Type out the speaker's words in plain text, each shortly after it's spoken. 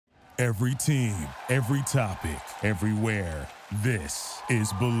Every team, every topic, everywhere. This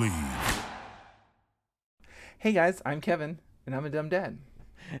is Believe. Hey guys, I'm Kevin, and I'm a dumb dad.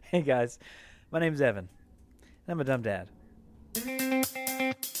 Hey guys, my name's Evan. I'm a dumb dad.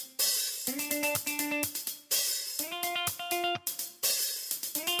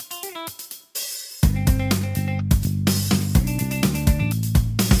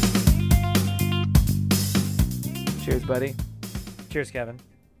 Cheers, buddy. Cheers, Kevin.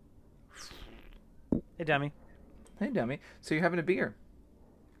 Hey, dummy. Hey, dummy. So you're having a beer?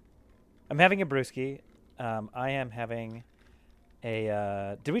 I'm having a brewski. I am having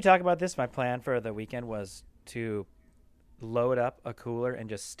a... did we talk about this? My plan for the weekend was to load up a cooler and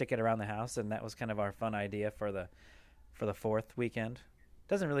just stick it around the house, and that was kind of our fun idea for the fourth weekend.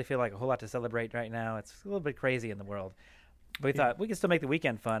 Doesn't really feel like a whole lot to celebrate right now. It's a little bit crazy in the world. But we thought we could still make the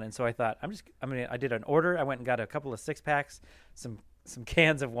weekend fun, and so I thought I did an order. I went and got a couple of 6-packs, some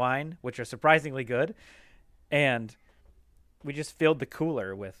cans of wine, which are surprisingly good, and we just filled the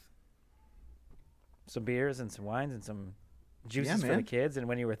cooler with some beers and some wines and some juices for the kids. And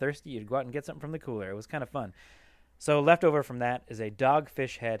when you were thirsty, you'd go out and get something from the cooler. It was kind of fun. So left over from that is a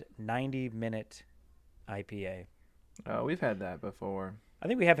Dogfish Head 90-minute IPA. Oh, we've had that before. I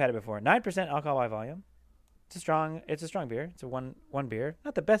think we have had it before. 9% alcohol by volume. It's a strong beer. It's a one beer.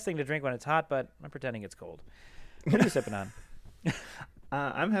 Not the best thing to drink when it's hot, but I'm pretending it's cold. What are you sipping on?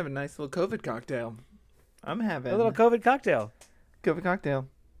 I'm having a nice little COVID cocktail. I'm having A little COVID cocktail.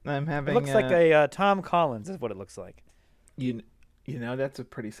 I'm having. It looks like a Tom Collins is what it looks like. You know, that's a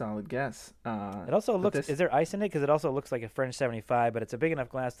pretty solid guess. It also looks. Is there ice in it? Because it also looks like a French 75, but it's a big enough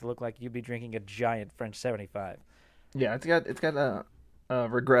glass to look like you'd be drinking a giant French 75. Yeah, it's got a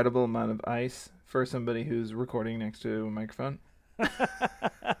regrettable amount of ice for somebody who's recording next to a microphone.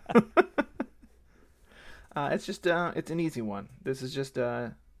 It's an easy one. This is just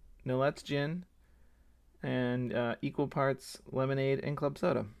Nolet's gin and equal parts lemonade and club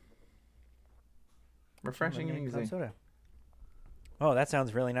soda. Refreshing and easy. Club soda. Oh, that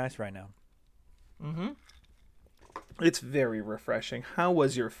sounds really nice right now. Mm-hmm. It's very refreshing. How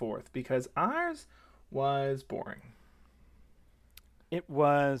was your fourth? Because ours was boring. It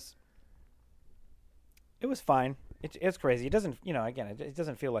was fine. It's crazy. It doesn't, it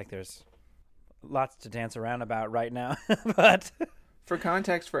doesn't feel like there's lots to dance around about right now. But for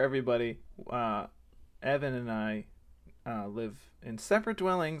context for everybody, Evan and I live in separate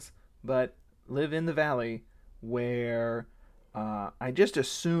dwellings, but live in the valley where I just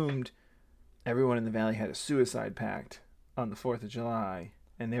assumed everyone in the valley had a suicide pact on the 4th of July,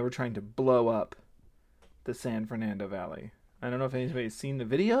 and they were trying to blow up the San Fernando Valley. I don't know if anybody's seen the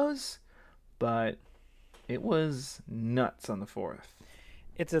videos, but it was nuts on the 4th.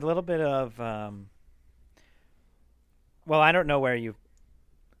 It's a little bit of, well, I don't know where you,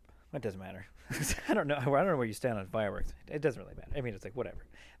 it doesn't matter. I don't know where you stand on fireworks. It doesn't really matter. I mean, it's like, whatever.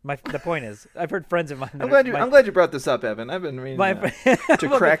 The point is, I've heard friends of mine. I'm glad you brought this up, Evan. I've been meaning to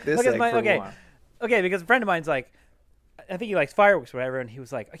crack this egg for a while. Okay, because a friend of mine's like, I think he likes fireworks or whatever, and he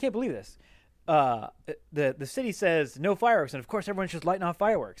was like, I can't believe this. The city says no fireworks, and of course everyone's just lighting off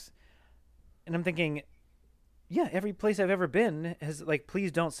fireworks. And I'm thinking, yeah, every place I've ever been has like,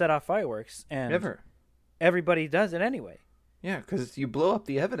 please don't set off fireworks, and everybody does it anyway. Yeah, because you blow up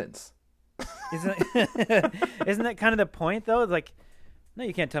the evidence. Isn't that kind of the point though? Like, no,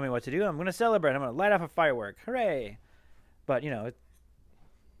 you can't tell me what to do. I'm going to celebrate. I'm going to light off a firework. Hooray! But you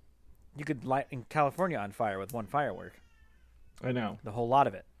could light in California on fire with one firework. I know the whole lot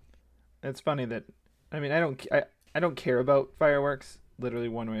of it. It's funny that, I mean, I don't care about fireworks, literally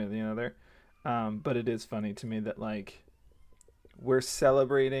one way or the other. But it is funny to me that, like, we're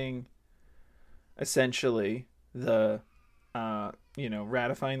celebrating essentially the,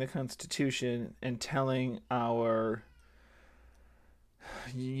 ratifying the Constitution and telling our,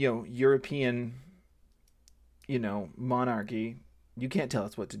 European, monarchy, you can't tell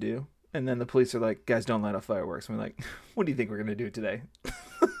us what to do. And then the police are like, guys, don't light off fireworks. And we're like, what do you think we're going to do today?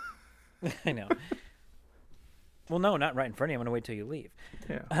 I know. Well, no, not right in front of you. I'm going to wait till you leave.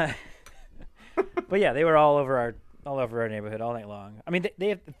 Yeah. But yeah, they were all over our neighborhood all night long. I mean,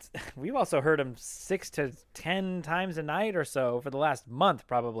 we've also heard them 6 to 10 times a night or so for the last month,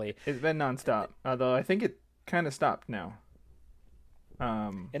 probably. It's been nonstop. Although I think it kind of stopped now.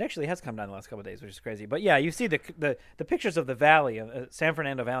 It actually has come down the last couple of days, which is crazy. But yeah, you see the pictures of the valley, San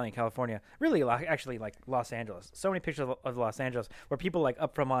Fernando Valley in California, really actually like Los Angeles. So many pictures of Los Angeles where people like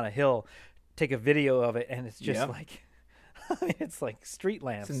up from on a hill take a video of it, and it's just like, I mean, it's like street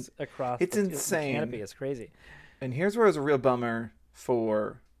lamps across. It's insane. The canopy. It's crazy. And here's where it was a real bummer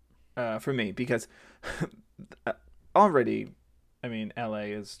for me, because already I mean, LA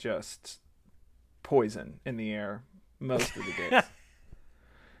is just poison in the air most of the days.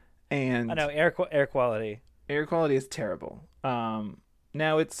 And I know air quality. Air quality is terrible.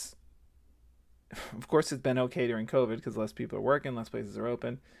 Now it's, of course, it's been okay during COVID because less people are working, less places are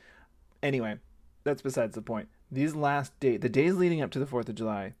open. Anyway, that's besides the point. These the days leading up to the 4th of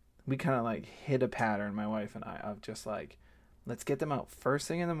July, we kind of like hit a pattern, my wife and I, of just like, let's get them out first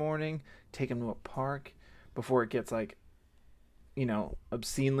thing in the morning, take them to a park before it gets like,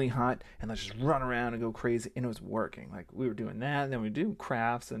 obscenely hot, and let's just run around and go crazy. And it was working. Like, we were doing that, and then we do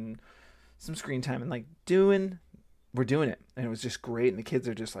crafts and some screen time, and like we're doing it. And it was just great. And the kids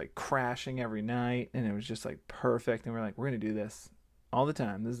are just like crashing every night, and it was just like perfect. And we're like, we're going to do this all the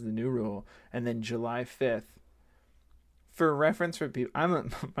time. This is the new rule. And then July 5th, for reference for people,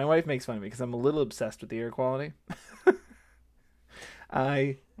 my wife makes fun of me because I'm a little obsessed with the air quality.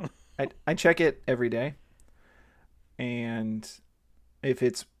 I check it every day. And if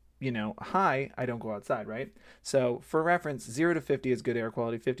it's, high, I don't go outside, right? So for reference, 0 to 50 is good air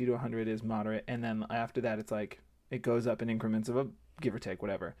quality, 50 to 100 is moderate. And then after that, it's like, it goes up in increments of a give or take,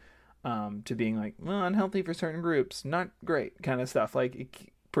 whatever, to being like, well, unhealthy for certain groups, not great kind of stuff. Like, it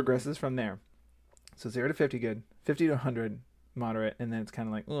progresses from there. So 0 to 50, good. 50 to 100, moderate. And then it's kind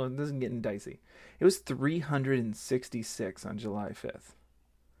of like, well, it doesn't get dicey. It was 366 on July 5th.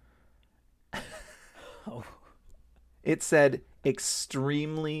 Oh. It said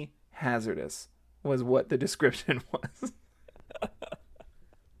extremely hazardous was what the description was.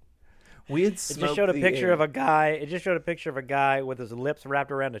 We had smoked. It just showed a picture air. of a guy. It just showed a picture of a guy with his lips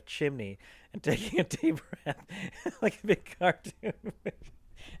wrapped around a chimney and taking a deep breath, like a big cartoon.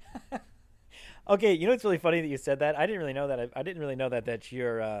 Okay, it's really funny that you said that. I didn't really know that. I didn't really know that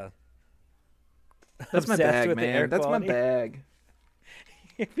you're. That's my obsessed bag, with the air man. That's my quality. bag.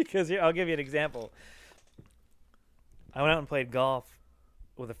 Because I'll give you an example. I went out and played golf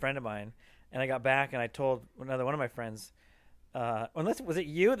with a friend of mine, and I got back and I told another one of my friends, was it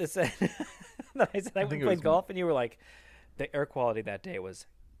you that said that I said I went and played golf, and you were like, the air quality that day was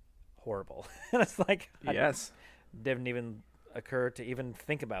horrible. And it's like, Yes. Didn't even occur to even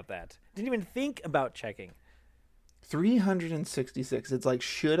think about that. Didn't even think about checking. 366. It's like,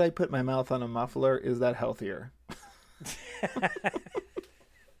 should I put my mouth on a muffler? Is that healthier?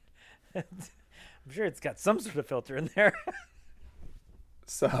 I'm sure it's got some sort of filter in there.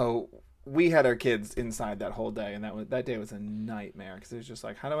 So we had our kids inside that whole day, and that day was a nightmare because it was just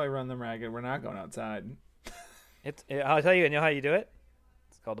like, how do I run them ragged? We're not going outside. I'll tell you, how you do it?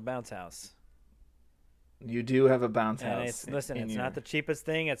 It's called a bounce house. You do have a bounce And house. it's not the cheapest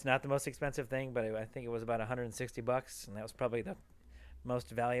thing. It's not the most expensive thing, but I think it was about $160, and that was probably the most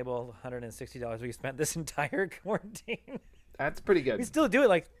valuable $160 we spent this entire quarantine. That's pretty good. We still do it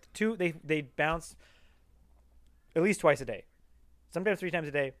like they bounce at least twice a day, sometimes 3 times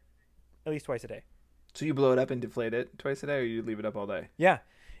a day, at least twice a day. So you blow it up and deflate it twice a day, or you leave it up all day? Yeah,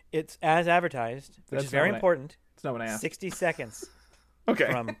 it's as advertised, which That's is very important. That's not what I asked. 60 seconds.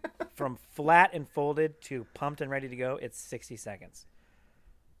 Okay. From flat and folded to pumped and ready to go, it's 60 seconds.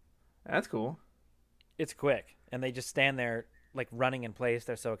 That's cool. It's quick, and they just stand there like running in place.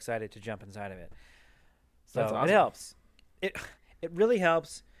 They're so excited to jump inside of it. So That's awesome. It helps. It really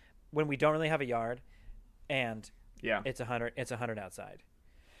helps when we don't really have a yard, and Yeah. it's 100 outside.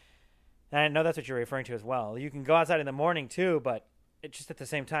 And I know that's what you're referring to as well. You can go outside in the morning too, but it's just at the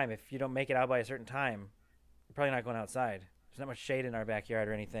same time. If you don't make it out by a certain time, you're probably not going outside. There's not much shade in our backyard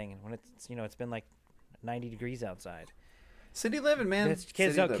or anything. And when it's been like 90 degrees outside. City living, man.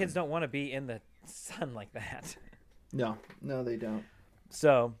 Kids don't want to be in the sun like that. No, they don't.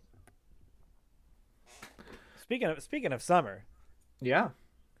 So, speaking of summer, Yeah.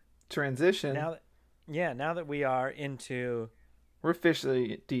 Transition. now that we are into, We're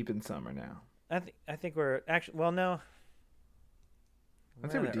officially deep in summer now. I think we're actually, well, no,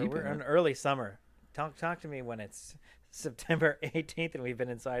 I'd say we're deep we're in in it. early summer. Talk to me when it's September 18th and we've been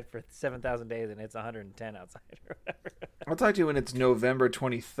inside for 7,000 days and it's 110 outside or whatever. I'll talk to you when it's November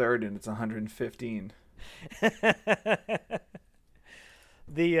 23rd and it's 115.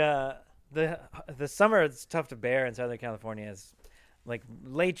 The summer is tough to bear in Southern California. Is like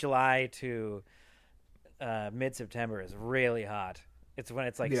late July to mid-September is really hot. It's when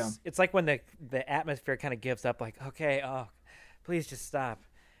it's like it's like when the atmosphere kind of gives up. Like, okay, please just stop.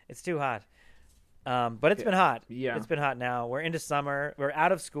 It's too hot. But it's been hot. Yeah. It's been hot now. We're into summer. We're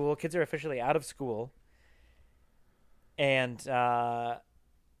out of school. Kids are officially out of school. And now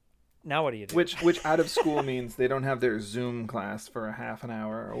what do you do? Which out of school means they don't have their Zoom class for a half an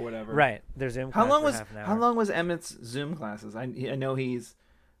hour or whatever. Right. There's Zoom class for half an hour. How long was Emmett's Zoom classes? I know he's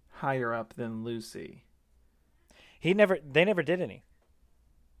higher up than Lucy. They never did any.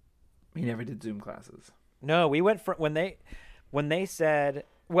 He never did Zoom classes. No, we went for when they said,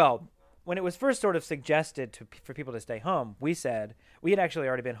 well, when it was first sort of suggested for people to stay home, we said we had actually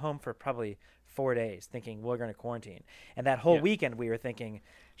already been home for probably 4 days, thinking we're going to quarantine. And that whole weekend, we were thinking,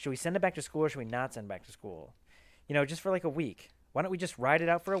 should we send it back to school or should we not send it back to school? Just for like a week. Why don't we just ride it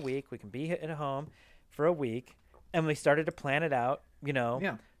out for a week? We can be at home for a week, and we started to plan it out.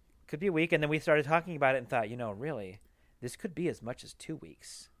 Could be a week, and then we started talking about it and thought, really, this could be as much as 2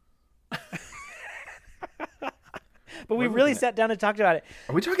 weeks. But we really sat down and talked about it.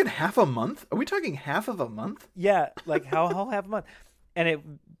 Are we talking half a month? Are we talking half of a month? Yeah, like how half a month.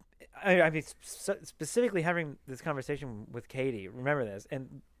 And I mean, specifically having this conversation with Katie, remember this,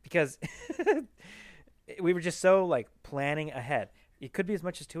 and because we were just so like planning ahead. It could be as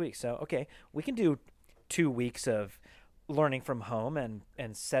much as 2 weeks. So, okay, we can do 2 weeks of learning from home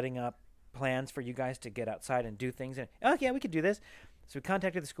and setting up plans for you guys to get outside and do things. And, oh, yeah, we could do this. So we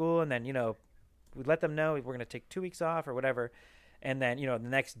contacted the school, and then, we let them know we're going to take 2 weeks off or whatever. And then, the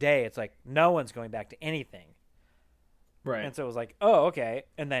next day it's like no one's going back to anything. Right. And so it was like, oh, okay.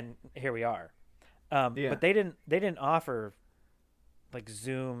 And then here we are. But they didn't offer like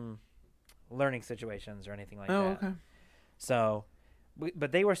Zoom learning situations or anything like that. Oh, okay. So,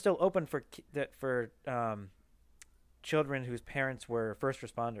 but they were still open for children whose parents were first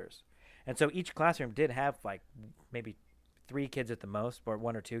responders. And so each classroom did have like maybe 3 kids at the most, or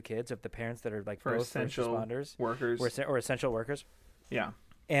 1 or 2 kids of the parents that are like for both essential first responders workers or essential workers. Yeah.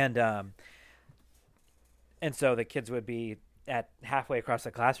 And so the kids would be at halfway across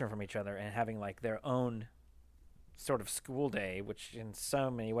the classroom from each other and having like their own sort of school day, which in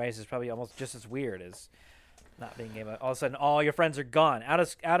so many ways is probably almost just as weird as not being able. All of a sudden, all your friends are gone, out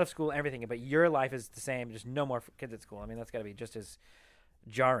of school, everything, but your life is the same. Just no more kids at school. I mean, that's got to be just as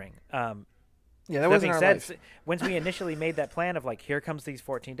jarring. That wasn't our life. Once we initially made that plan of like, here comes these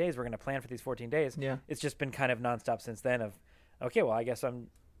 14 days, we're going to plan for these 14 days. Yeah. It's just been kind of nonstop since then. Of, okay, well, I guess I'm.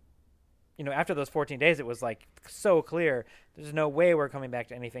 After those 14 days, it was like so clear. There's no way we're coming back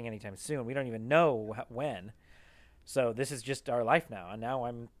to anything anytime soon. We don't even know when. So this is just our life now. And now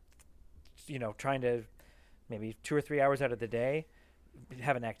I'm, trying to maybe 2 or 3 hours out of the day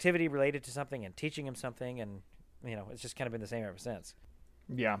have an activity related to something and teaching him something. And, it's just kind of been the same ever since.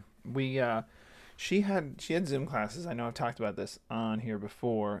 Yeah. She had Zoom classes. I know I've talked about this on here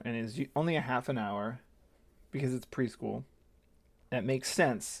before, and it's only a half an hour because it's preschool. That makes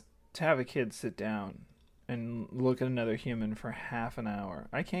sense to have a kid sit down and look at another human for half an hour.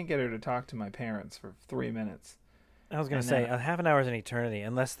 I can't get her to talk to my parents for 3 minutes. I was going to say, a half an hour is an eternity,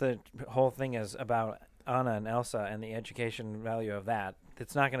 unless the whole thing is about Anna and Elsa and the education value of that.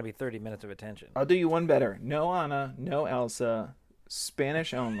 It's not going to be 30 minutes of attention. I'll do you one better. No Anna, no Elsa,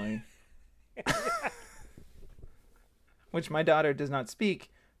 Spanish only. Which my daughter does not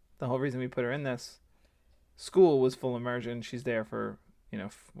speak. The whole reason we put her in this school was full immersion. She's there for,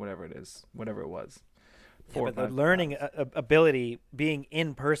 whatever it was. But the learning ability being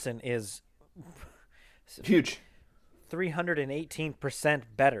in person is huge. 318%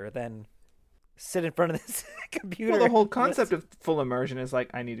 better than sit in front of this computer. Well, the whole concept of full immersion is like,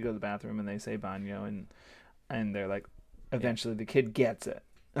 I need to go to the bathroom, and they say baño, and they're like, eventually the kid gets it.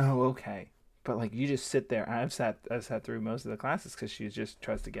 Oh, okay. But like, you just sit there. I've sat through most of the classes because she just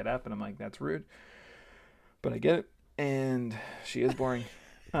tries to get up, and I'm like, that's rude. But I get it, and she is boring.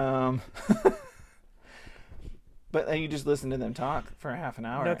 But you just listen to them talk for half an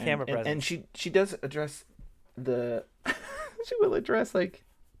hour. No camera presence. And she does address she will address like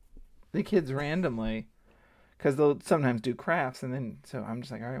the kids randomly because they'll sometimes do crafts, and then so I'm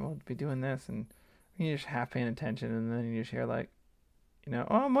just like, all right, we'll be doing this, and you're just half paying attention, and then you just hear like,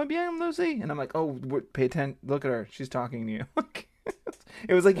 oh, muy bien, Lucy, and I'm like, oh, pay attention, look at her, she's talking to you.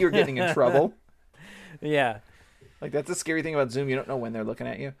 It was like you were getting in trouble. Yeah, like that's the scary thing about Zoom. You don't know when they're looking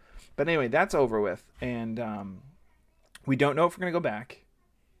at you. But anyway, that's over with, and we don't know if we're gonna go back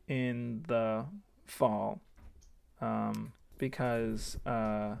in the fall, because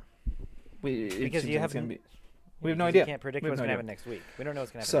we have no idea. You can't predict what's gonna happen next week. We don't know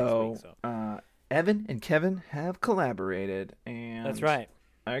what's gonna happen next week. So Evan and Kevin have collaborated, and that's right.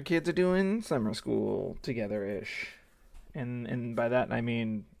 Our kids are doing summer school together-ish, and by that I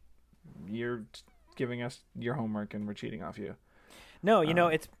mean you're giving us your homework and we're cheating off you. No,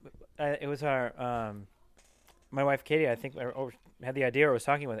 it was our my wife Katie, I think, had the idea, or was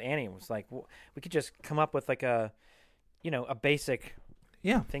talking with Annie, and was like, we could just come up with like a basic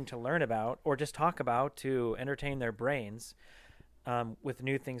thing to learn about or just talk about to entertain their brains with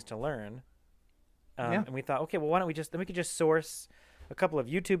new things to learn. And we thought, okay, well, why don't we just source a couple of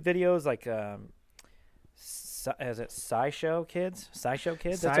YouTube videos, like is it SciShow Kids? SciShow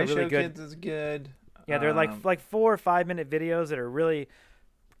Kids. That's a SciShow really good. Kids is good. Yeah, they're like 4 or 5 minute videos that are really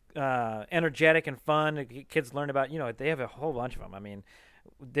energetic and fun. Kids learn about, they have a whole bunch of them. I mean,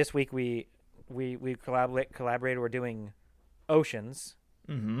 this week we collaborated. We're doing oceans.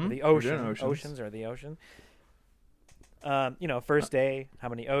 Mm-hmm. The ocean. Oceans or the ocean. First day, how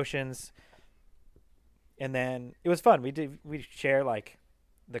many oceans? And then it was fun. We share like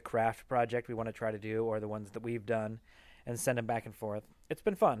the craft project we want to try to do or the ones that we've done and send them back and forth. It's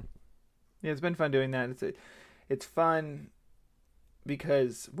been fun. Yeah, it's been fun doing that. It's fun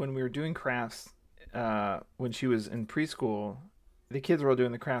because when we were doing crafts, when she was in preschool, the kids were all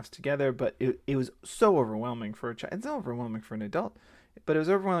doing the crafts together, but it was so overwhelming for a child. It's overwhelming for an adult, but it was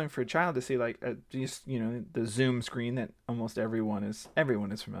overwhelming for a child to see like the Zoom screen that almost everyone is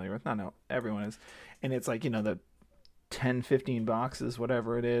familiar with. Not everyone is, and it's like the 10, 15 boxes,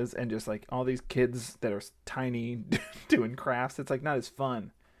 whatever it is, and just like all these kids that are tiny doing crafts. It's like not as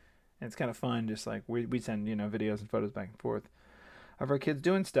fun. And it's kind of fun, just like we send videos and photos back and forth of our kids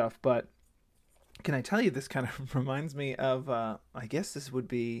doing stuff. But can I tell you, this kind of reminds me of I guess this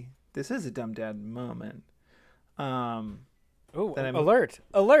is a dumb dad moment. Alert!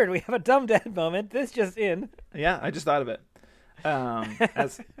 We have a dumb dad moment. This just in. Yeah, I just thought of it.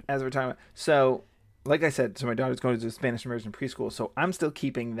 As we're talking about. So, like I said, my daughter's going to do Spanish immersion preschool, so I'm still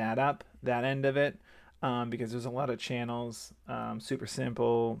keeping that end of it, because there's a lot of channels. Super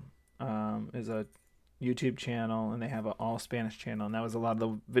Simple is a YouTube channel, and they have an all Spanish channel, and that was a lot of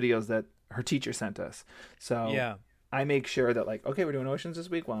the videos that her teacher sent us. So yeah, I make sure that like, okay, we're doing oceans this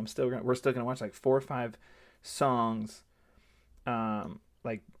week. Well, we're still gonna watch like 4 or 5 songs,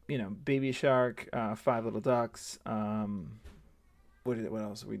 like Baby Shark, 5 Little Ducks. What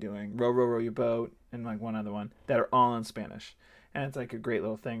else are we doing? Row, row, row your boat, and like one other one that are all in Spanish, and it's like a great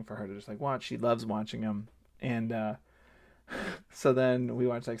little thing for her to just like watch. She loves watching them, and so then we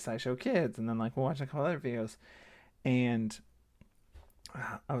watch like SciShow Kids, and then like we'll watch a couple other videos, and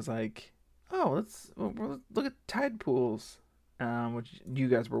I was like, oh, let's look at tide pools, which you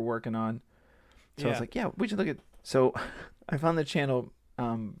guys were working on. So I was like, yeah, we should look at. So I found the channel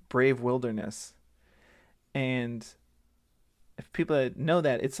Brave Wilderness, and if people that know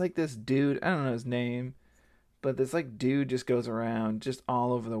that, it's like this dude, I don't know his name, but this like dude just goes around just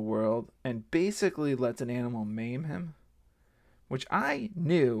all over the world and basically lets an animal maim him, which I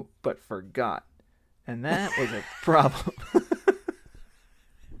knew but forgot, and that was a problem.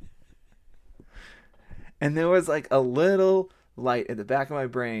 And there was like a little light at the back of my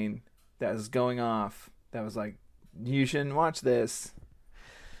brain that was going off that was like, you shouldn't watch this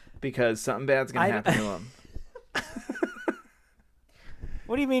because something bad's gonna happen to him.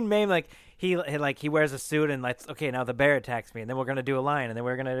 What do you mean, maim? Like he wears a suit and now the bear attacks me, and then we're gonna do a lion, and then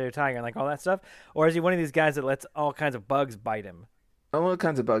we're gonna do a tiger, and like all that stuff? Or is he one of these guys that lets all kinds of bugs bite him? All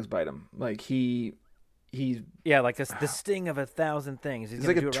kinds of bugs bite him. Like he's like the sting of 1,000 things. He's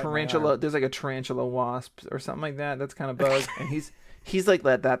like a tarantula. There's like a tarantula wasp or something like that. That's kind of bug, and he's like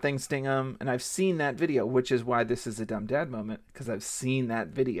let that thing sting him. And I've seen that video, which is why this is a dumb dad moment, because I've seen that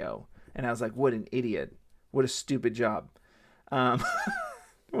video, and I was like, what an idiot! What a stupid job!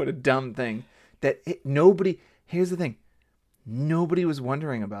 What a dumb thing that nobody. Here's the thing, nobody was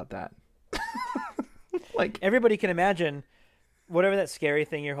wondering about that. Like everybody can imagine. Whatever that scary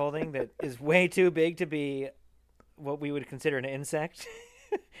thing you're holding that is way too big to be what we would consider an insect.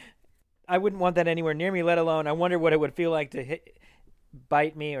 I wouldn't want that anywhere near me, let alone I wonder what it would feel like to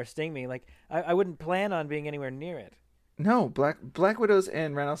bite me or sting me. Like I wouldn't plan on being anywhere near it. No, black widows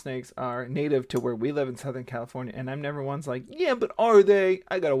and rattlesnakes are native to where we live in Southern California, and I'm never once like, yeah, but are they?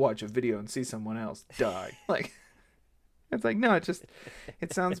 I gotta watch a video and see someone else die. Like, it's like, no,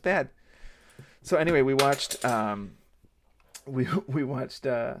 it sounds bad. So anyway, we watched we watched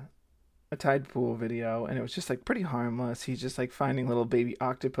a tide pool video, and it was just like pretty harmless. He's just like finding little baby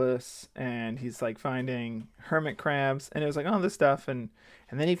octopus, and he's like finding hermit crabs, and it was like all this stuff, and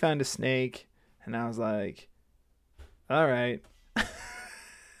then he found a snake, and I was like, all right.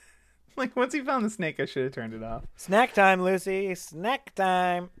 Like once he found the snake, I should have turned it off. Snack time, Lucy. Snack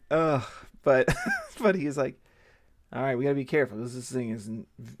time. Ugh, but he's like, all right, we gotta be careful. This thing is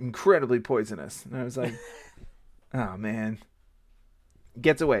incredibly poisonous, and I was like, oh man.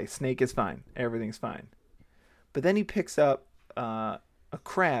 Gets away. Snake is fine. Everything's fine. But then he picks up a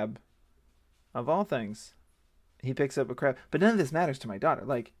crab, of all things. He picks up a crab. But none of this matters to my daughter.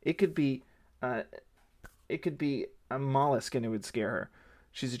 Like, it could be a mollusk and it would scare her.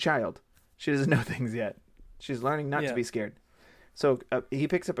 She's a child. She doesn't know things yet. She's learning not to be scared. So he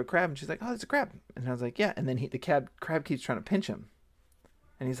picks up a crab and she's like, oh, it's a crab. And I was like, yeah. And then the crab keeps trying to pinch him.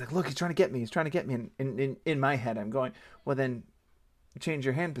 And he's like, look, he's trying to get me. He's trying to get me. And in my head, I'm going, well, then change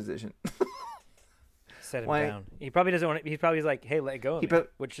your hand position. Set him down. He probably doesn't want to. He's probably like, hey, let go of me,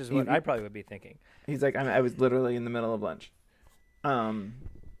 which is what I probably would be thinking. He's like, I was literally in the middle of lunch. And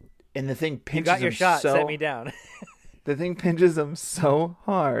the thing pinches him. You got your shot. Set me down. The thing pinches him so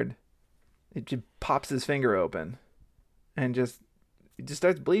hard, it just pops his finger open, and it just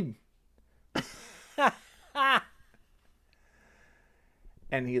starts bleeding.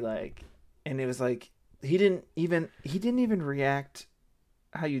 And it was like he didn't even react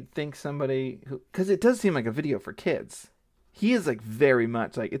how you'd think somebody who, because it does seem like a video for kids. He is like very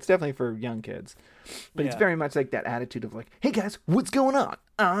much like, it's definitely for young kids, but it's very much like that attitude of like, hey guys, what's going on?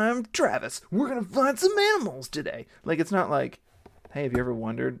 I'm Travis. We're going to find some animals today. Like, it's not like, hey, have you ever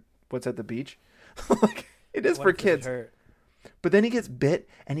wondered what's at the beach? Like, it is for kids. But then he gets bit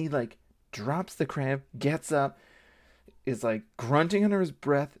and he like drops the crab, gets up, is like grunting under his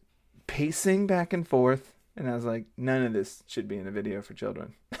breath, pacing back and forth. And I was like, none of this should be in a video for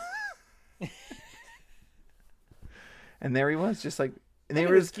children. And there he was, just like, and they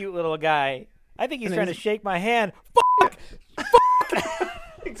were this cute little guy. I think he's trying to shake my hand. Fuck!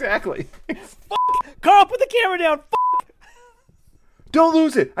 Exactly. Fuck! Carl, put the camera down. Fuck! Don't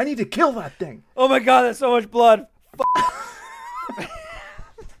lose it. I need to kill that thing. Oh my god, that's so much blood.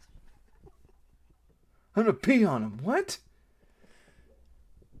 I'm gonna pee on him. What?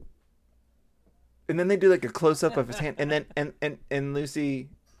 And then they do like a close up of his hand, and then and Lucy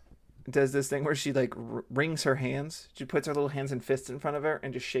does this thing where she like wrings her hands. She puts her little hands and fists in front of her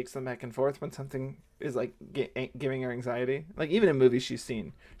and just shakes them back and forth when something is like giving her anxiety. Like even in movies she's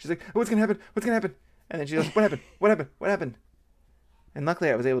seen, she's like, oh, "What's gonna happen? What's gonna happen?" And then she goes, "What happened? What happened? What happened?" And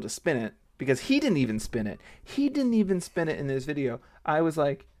luckily I was able to spin it because he didn't even spin it. He didn't even spin it in this video. I was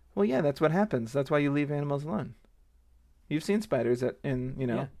like, "Well, yeah, that's what happens. That's why you leave animals alone. You've seen spiders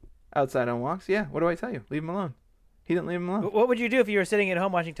outside on walks. Yeah, what do I tell you? Leave them alone." He didn't leave him alone. What would you do if you were sitting at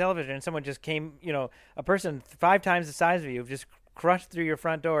home watching television and someone just came, a person 5 times the size of you, just crushed through your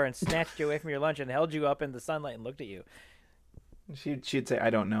front door and snatched you away from your lunch and held you up in the sunlight and looked at you? She'd say,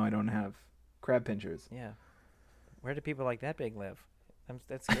 "I don't know. I don't have crab pinchers." Yeah. Where do people like that big live?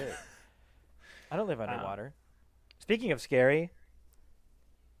 That's scary. I don't live underwater. Speaking of scary,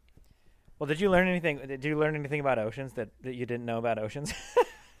 well, did you learn anything about oceans that you didn't know about oceans?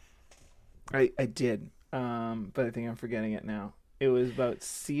 I did. But I think I'm forgetting it now. It was about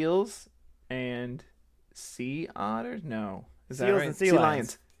seals and sea otters. No, is that right? And sea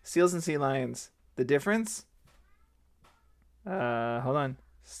lions. Seals and sea lions. The difference? Hold on.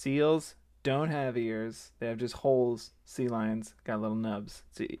 Seals don't have ears. They have just holes. Sea lions got little nubs.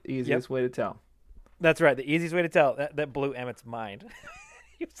 It's the easiest way to tell. That's right. The easiest way to tell. That blew Emmett's mind.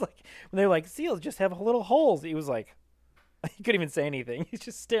 He was like, when they were like, seals just have little holes. He was like, he couldn't even say anything. He's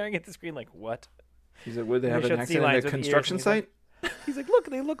just staring at the screen like, what? He's like, would they have an accident at a construction site? He's like, look,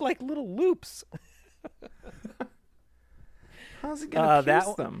 they look like little loops. How's it going to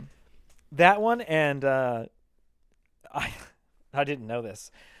pierce them? That one, and I didn't know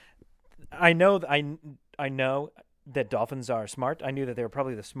this. I know that dolphins are smart. I knew that they were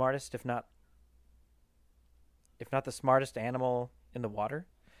probably the smartest, if not the smartest animal in the water.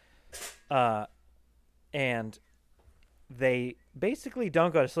 And they basically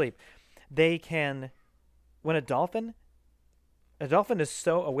don't go to sleep. They can, when a dolphin is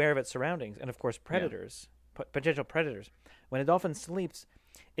so aware of its surroundings and, of course, predators, potential predators. When a dolphin sleeps,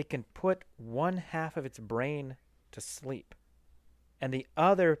 it can put one half of its brain to sleep, and the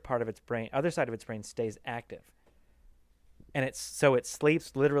other side of its brain stays active. And it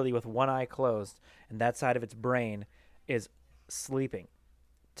sleeps literally with one eye closed, and that side of its brain is sleeping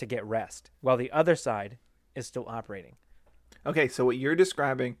to get rest, while the other side is still operating. Okay, so what you're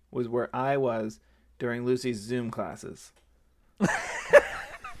describing was where I was during Lucy's Zoom classes.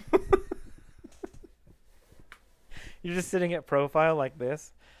 You're just sitting at profile like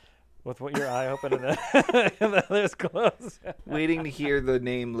this, with your eye open and the others closed, waiting to hear the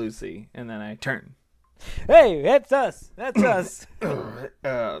name Lucy, and then I turn. Hey, that's us. That's us.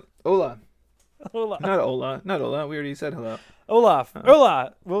 Ola. Ola. Not Ola. We already said hello. Olaf.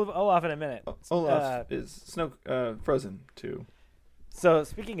 Ola. We'll Olaf in a minute. Olaf is snow frozen too. So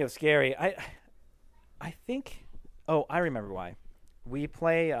speaking of scary, I think. Oh, I remember why. We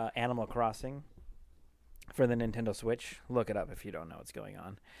play Animal Crossing for the Nintendo Switch. Look it up if you don't know what's going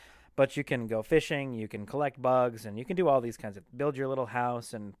on. But you can go fishing, you can collect bugs, and you can do all these kinds of build your little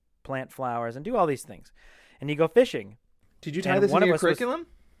house and plant flowers and do all these things. And you go fishing. Did you tie this into your curriculum?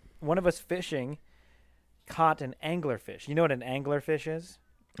 One of us fishing caught an anglerfish. You know what an anglerfish is?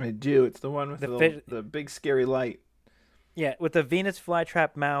 I do. It's the one with the big scary light. Yeah, with the Venus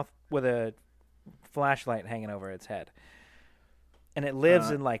flytrap mouth with a flashlight hanging over its head. And it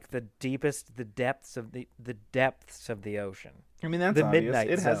lives in like the depths of the ocean. I mean, that's the obvious. Midnight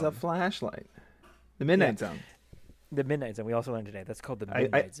It has a Zone. flashlight. The Midnight Zone. The Midnight Zone. We also learned today. That's called the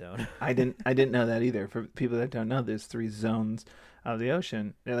Midnight Zone. I didn't know that either. For people that don't know, there's 3 zones of the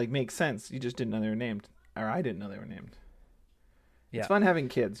ocean. They like make sense. You just didn't know they were named, or I didn't know they were named. Yeah. It's fun having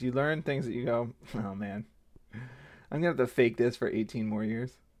kids. You learn things that you go, oh man, I'm gonna have to fake this for 18 more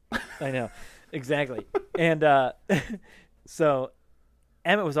years. I know, exactly. And so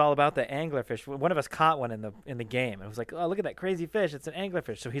Emmett was all about the anglerfish. One of us caught one in the game. It was like, oh, look at that crazy fish! It's an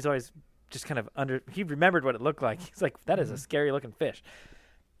anglerfish. So he's always just kind of he remembered what it looked like. He's like, that is a scary looking fish.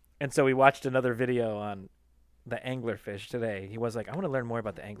 And so we watched another video on the anglerfish today. He was like, I want to learn more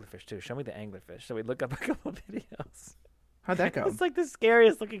about the anglerfish too. Show me the anglerfish. So we look up a couple of videos. How'd that go? It's like the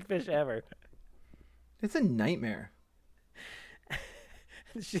scariest looking fish ever. It's a nightmare.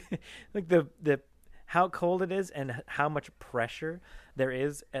 Like the how cold it is and how much pressure there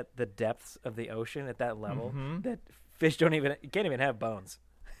is at the depths of the ocean at that level that fish can't even have bones.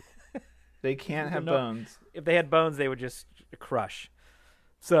 They can't have bones. If they had bones, they would just crush.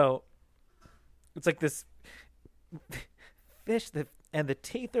 So it's like this fish and the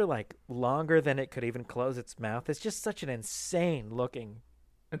teeth are like longer than it could even close its mouth. It's just such an insane looking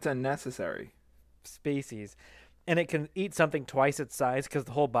It's unnecessary. species. And it can eat something twice its size because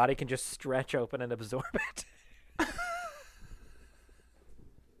the whole body can just stretch open and absorb it.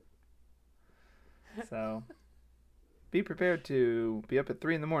 So be prepared to be up at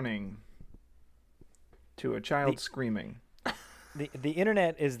 3 a.m. to a child screaming. The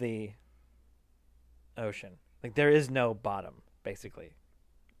internet is the ocean. Like there is no bottom, basically.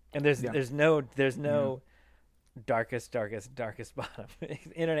 And there's no darkest bottom. The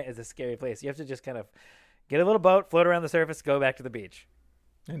internet is a scary place. You have to just kind of get a little boat, float around the surface, go back to the beach.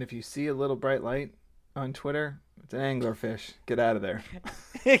 And if you see a little bright light on Twitter, it's an anglerfish. Get out of there.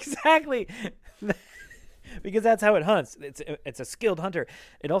 Exactly. Because that's how it hunts. It's a skilled hunter.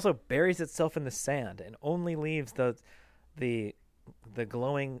 It also buries itself in the sand and only leaves the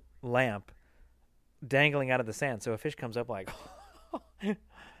glowing lamp dangling out of the sand. So a fish comes up like, what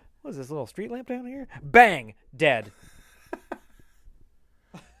is this little street lamp down here? Bang! Dead.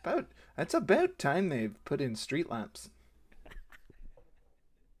 That's about time they've put in street lamps.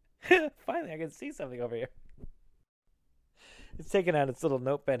 Finally, I can see something over here. It's taking out its little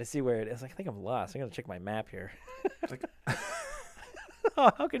notepad to see where it is. Like, I think I'm lost. I'm going to check my map here. Like,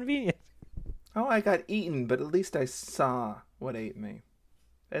 oh, how convenient. oh, I got eaten, but at least I saw what ate me.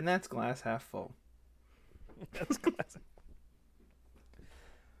 And that's glass half full. That's classic.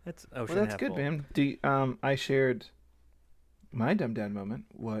 That's ocean Well, that's half good, full. man. I shared my dumb dad moment.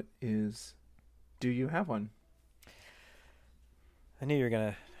 Do you have one? I knew you were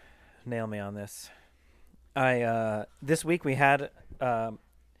going to nail me on this. This week we had, I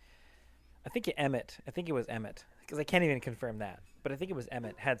think it was Emmett, because I can't even confirm that, but I think it was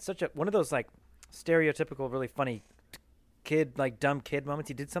Emmett, had one of those like stereotypical, really funny dumb kid moments.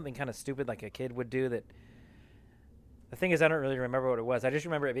 He did something kind of stupid like a kid would do that. The thing is, I don't really remember what it was. I just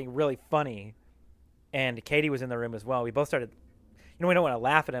remember it being really funny, and Katie was in the room as well. We both started, we don't want to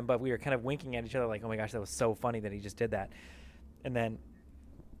laugh at him, but we were kind of winking at each other like, oh my gosh, that was so funny that he just did that. And then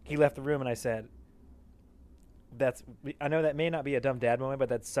he left the room, and I said, I know that may not be a dumb dad moment, but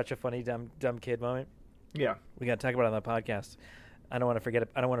that's such a funny dumb kid moment. Yeah. We got to talk about it on the podcast. I don't want to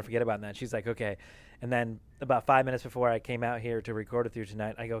forget about that. She's like, okay. And then about 5 minutes before I came out here to record with you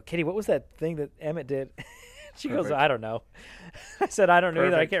tonight, I go, Katie, what was that thing that Emmett did? She goes, I don't know. I said, I don't know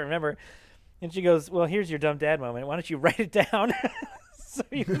either. I can't remember. And she goes, well, here's your dumb dad moment. Why don't you write it down so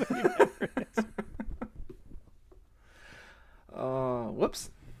you remember it?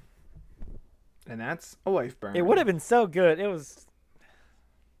 Whoops. And that's a wife burn. It would have been so good.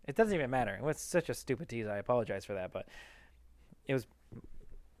 It doesn't even matter. It was such a stupid tease. I apologize for that, but it was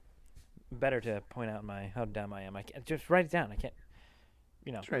better to point out how dumb I am. I can't just write it down. I can't,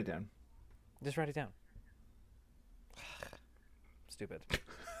 Just write it down. Just write it down. Stupid.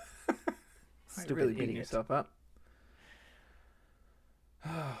 Stupid really beating yourself up.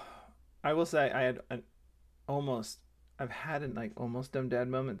 I will say I've had an almost dumb dad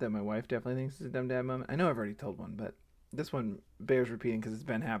moment that my wife definitely thinks is a dumb dad moment. I know I've already told one, but this one bears repeating because it's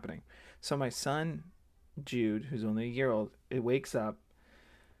been happening. So my son, Jude, who's only a year old, it wakes up,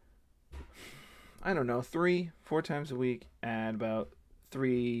 I don't know, 3-4 times a week at about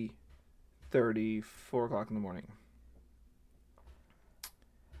 3:30, 4 o'clock in the morning.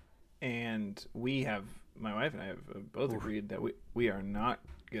 And my wife and I have both agreed that we are not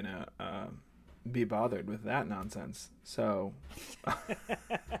gonna be bothered with that nonsense. So,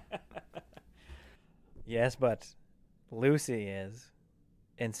 Yes, but Lucy is.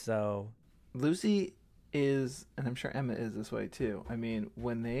 And so Lucy is, and I'm sure Emma is this way too. I mean,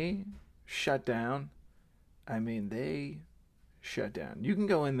 when they shut down, they shut down. You can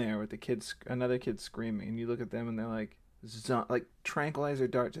go in there with another kid screaming, and you look at them and they're like, like tranquilizer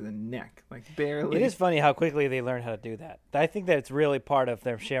dart to the neck, like barely. it is funny how quickly they learn how to do that. I think that it's really part of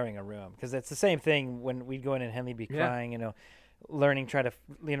them sharing a room, because it's the same thing when we'd go in and Henley be crying, learning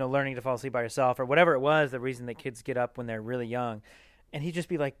to fall asleep by herself or whatever it was, the reason that kids get up when they're really young, and he'd just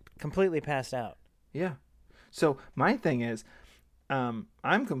be like completely passed out. Yeah. So my thing is, I'm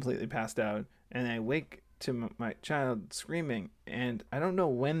completely passed out, and I wake to my child screaming, and I don't know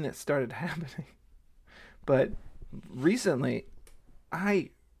when it started happening, but recently I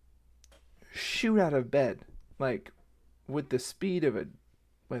shoot out of bed like with the speed of a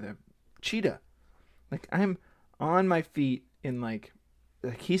cheetah. Like I'm on my feet in like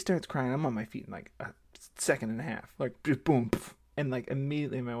he starts crying, I'm on my feet in like a second and a half. Like just boom, poof, and like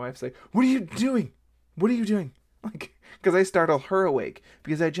immediately my wife's like, "What are you doing? What are you doing?" Like, because I startle her awake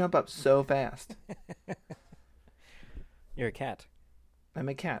because I jump up so fast. You're a cat. I'm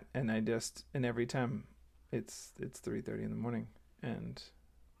a cat, and every time it's 3:30 in the morning, and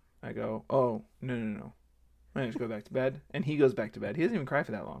I go, "Oh, no. I just go back to bed." And he goes back to bed. He doesn't even cry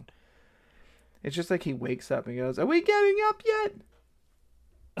for that long. It's just like he wakes up and goes, "Are we getting up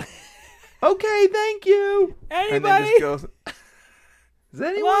yet?" "Okay, thank you." Anybody? And then just goes, "Is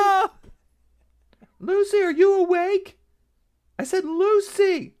anyone? Whoa! Lucy, are you awake?" I said,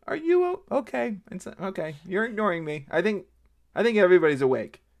 "Lucy, are you okay?" It's okay. You're ignoring me. I think everybody's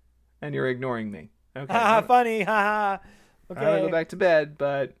awake, and you're ignoring me. Okay. Ha, funny. Ha ha. Okay. I'm gonna go back to bed,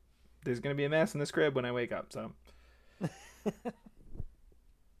 but there's gonna be a mess in this crib when I wake up. So,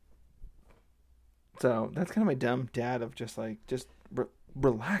 so that's kind of my dumb dad of just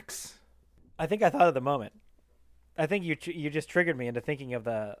relax. I think I thought of the moment. I think you just triggered me into thinking of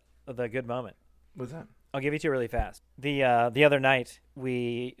the good moment. What's that? I'll give you two really fast. The other night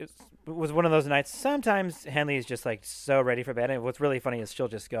it was one of those nights. Sometimes Henley is just like so ready for bed, and what's really funny is she'll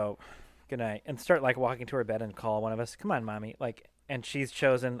just go, "Good night," and start like walking to her bed and call one of us. "Come on, mommy!" Like, and she's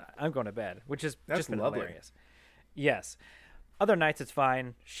chosen, "I'm going to bed," which is That's just been lovely. hilarious. Yes. Other nights it's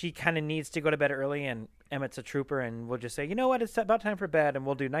fine. She kind of needs to go to bed early, and Emmett's a trooper, and we'll just say, "You know what? It's about time for bed," and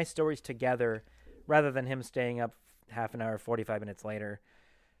we'll do nice stories together, rather than him staying up half an hour, 45 minutes later,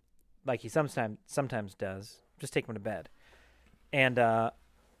 like he sometimes does. Just take him to bed. And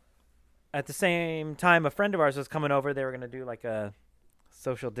at the same time, a friend of ours was coming over. They were going to do like a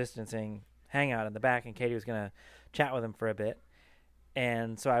social distancing hangout in the back, and Katie was going to chat with him for a bit.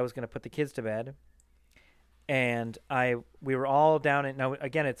 And so I was going to put the kids to bed. And we were all down in, now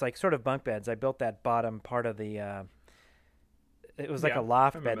again, it's like sort of bunk beds. I built that bottom part of the, it was like a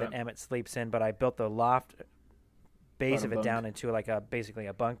loft bed that Emmett sleeps in, but I built the loft base of it down into like basically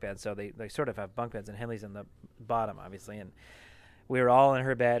a bunk bed. So they sort of have bunk beds, and Henley's in the bottom, obviously. And we were all in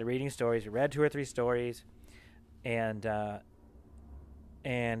her bed reading stories. We read 2 or 3 stories, and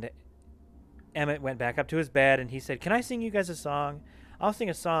Emmett went back up to his bed, and he said, "Can I sing you guys a song? I'll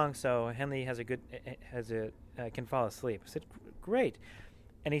sing a song so Henley can fall asleep." I said, "Great."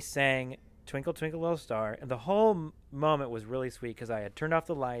 And he sang "Twinkle, Twinkle, Little Star," and the whole moment was really sweet because I had turned off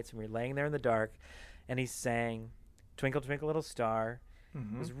the lights and we were laying there in the dark, and he sang "Twinkle, Twinkle, Little Star."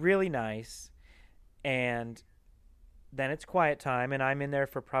 Mm-hmm. It was really nice. And then it's quiet time, and I'm in there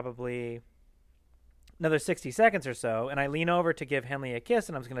for probably another 60 seconds or so, and I lean over to give Henley a kiss,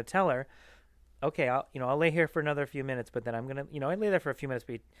 and I was going to tell her, "Okay, I'll lay here for another few minutes," but then I'm going to, I lay there for a few minutes,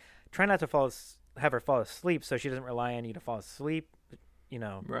 but try not to have her fall asleep so she doesn't rely on you to fall asleep,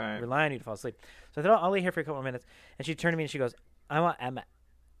 right. Rely on you to fall asleep. So I thought, I'll lay here for a couple of minutes, and she turned to me and she goes, "I want Emmett."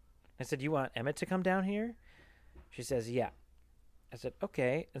 I said, "You want Emmett to come down here?" She says, "Yeah." I said,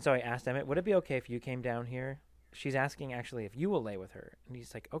 "Okay." And so I asked Emmett, "Would it be okay if you came down here?" She's asking actually if you will lay with her. And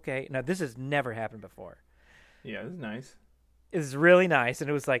he's like, "Okay." Now, this has never happened before. Yeah, this is nice. It's really nice. And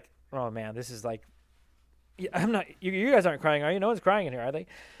it was like, oh man, this is like, I'm not, you guys aren't crying, are you? No one's crying in here, are they?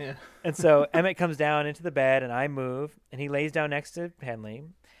 Yeah. And so Emmett comes down into the bed, and I move, and he lays down next to Henley.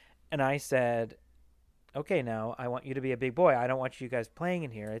 And I said, "Okay, now I want you to be a big boy. I don't want you guys playing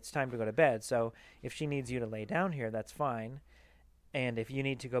in here. It's time to go to bed. So if she needs you to lay down here, that's fine. And if you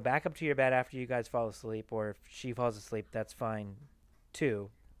need to go back up to your bed after you guys fall asleep, or if she falls asleep, that's fine too.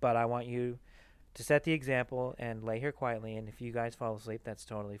 But I want you to set the example and lay here quietly. And if you guys fall asleep, that's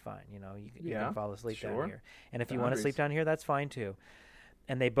totally fine. You can fall asleep down here. And if you want to sleep down here, that's fine too."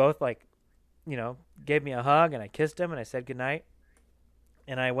 And they both gave me a hug, and I kissed them, and I said goodnight.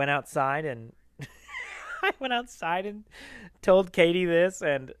 And I went outside, and I went outside and told Katie this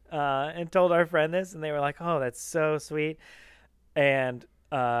and told our friend this, and they were like, "Oh, that's so sweet." And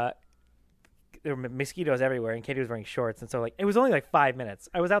there were mosquitoes everywhere, and Katie was wearing shorts, and so like it was only like 5 minutes.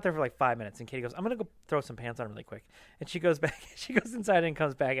 I was out there for like 5 minutes, and Katie goes, "I'm gonna go throw some pants on really quick," and she goes back. She goes inside and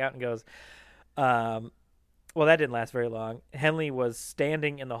comes back out and goes, "Well, that didn't last very long." Henley was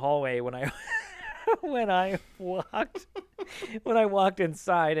standing in the hallway when I when I walked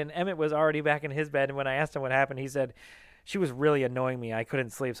inside, and Emmett was already back in his bed. And when I asked him what happened, he said, "She was really annoying me. I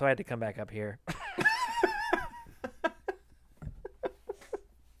couldn't sleep, so I had to come back up here."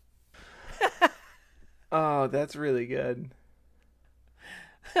 Oh, that's really good.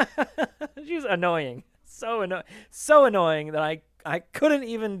 She was annoying. So annoying that I couldn't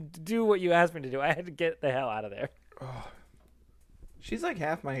even do what you asked me to do. I had to get the hell out of there. Oh. She's like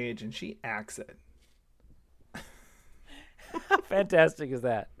half my age, and she acts it. How fantastic is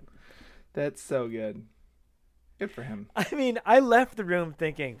that? That's so good. Good for him. I mean, I left the room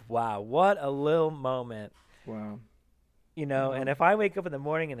thinking, wow, what a little moment. Wow. You know, and if I wake up in the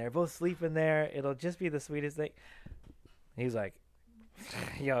morning and they're both sleeping there, it'll just be the sweetest thing. He's like,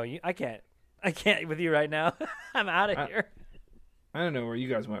 "Yo, I can't with you right now. I'm out of here." I don't know where you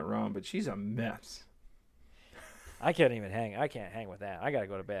guys went wrong, but she's a mess. I can't even hang. I can't hang with that. I got to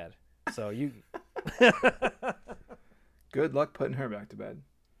go to bed. So you. Good luck putting her back to bed.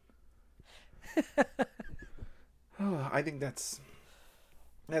 Oh, I think that's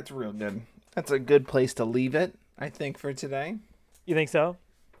real good. That's a good place to leave it, I think, for today. You think so?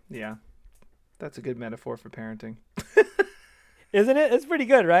 Yeah. That's a good metaphor for parenting. Isn't it? It's pretty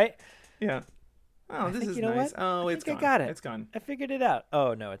good, right? Yeah. Oh, this is nice. What? Oh, it's gone. I got it. It's gone. I figured it out.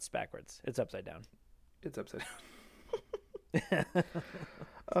 Oh, no, it's backwards. It's upside down. It's upside down.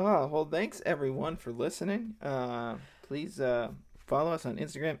 Oh, well, thanks, everyone, for listening. Please follow us on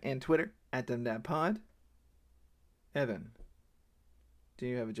Instagram and Twitter at DumDabPod. Evan, do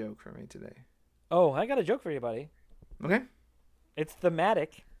you have a joke for me today? Oh, I got a joke for you, buddy. Okay. It's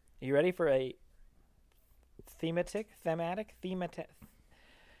thematic. You ready for a thematic?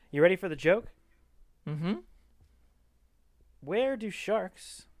 You ready for the joke? Mm-hmm. Where do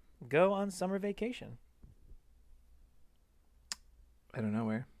sharks go on summer vacation? I don't know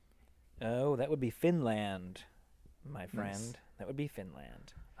where. Oh, that would be Finland, my friend. Nice. That would be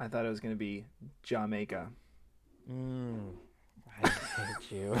Finland. I thought it was going to be Jamaica. I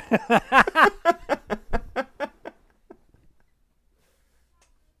hate you.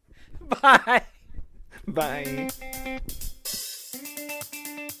 Bye. Bye.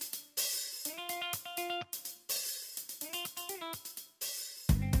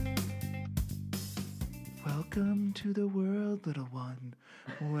 Welcome to the world, little one.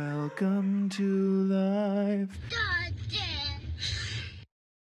 Welcome to life.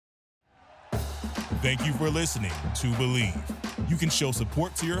 Thank you for listening to Believe. You can show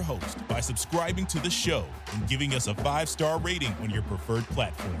support to your host by subscribing to the show and giving us a 5-star rating on your preferred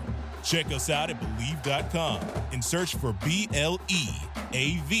platform. Check us out at Believe.com and search for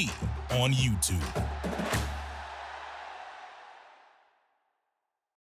BLEAV on YouTube.